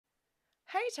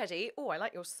Hey, Teddy. Oh, I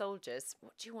like your soldiers.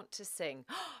 What do you want to sing?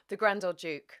 The Grand Old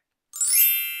Duke.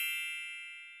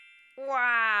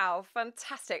 Wow,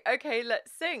 fantastic. Okay, let's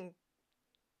sing.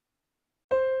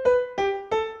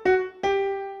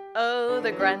 Oh,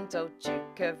 the Grand Old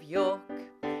Duke of York,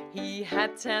 he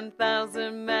had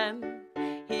 10,000 men.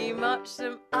 He marched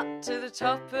them up to the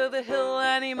top of the hill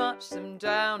and he marched them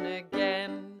down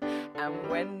again. And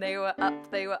when they were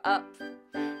up, they were up.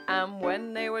 And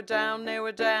when they were down, they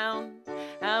were down.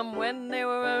 And when they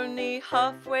were only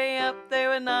halfway up, they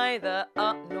were neither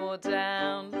up nor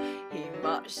down. He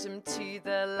marched them to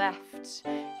the left,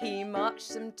 he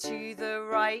marched them to the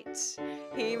right.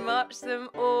 He marched them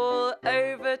all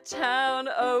over town.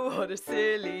 Oh, what a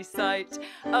silly sight.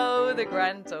 Oh, the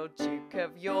Grand Old Duke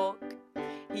of York,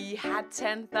 he had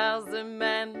 10,000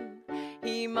 men.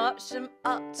 He marched them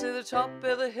up to the top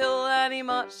of the hill and he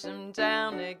marched them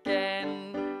down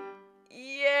again.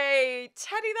 Yay!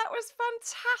 Teddy, that was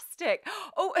fantastic.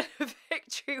 Oh, and a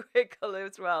victory wiggle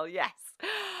as well, yes.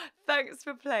 Thanks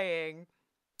for playing.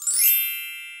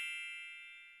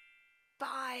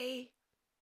 Bye.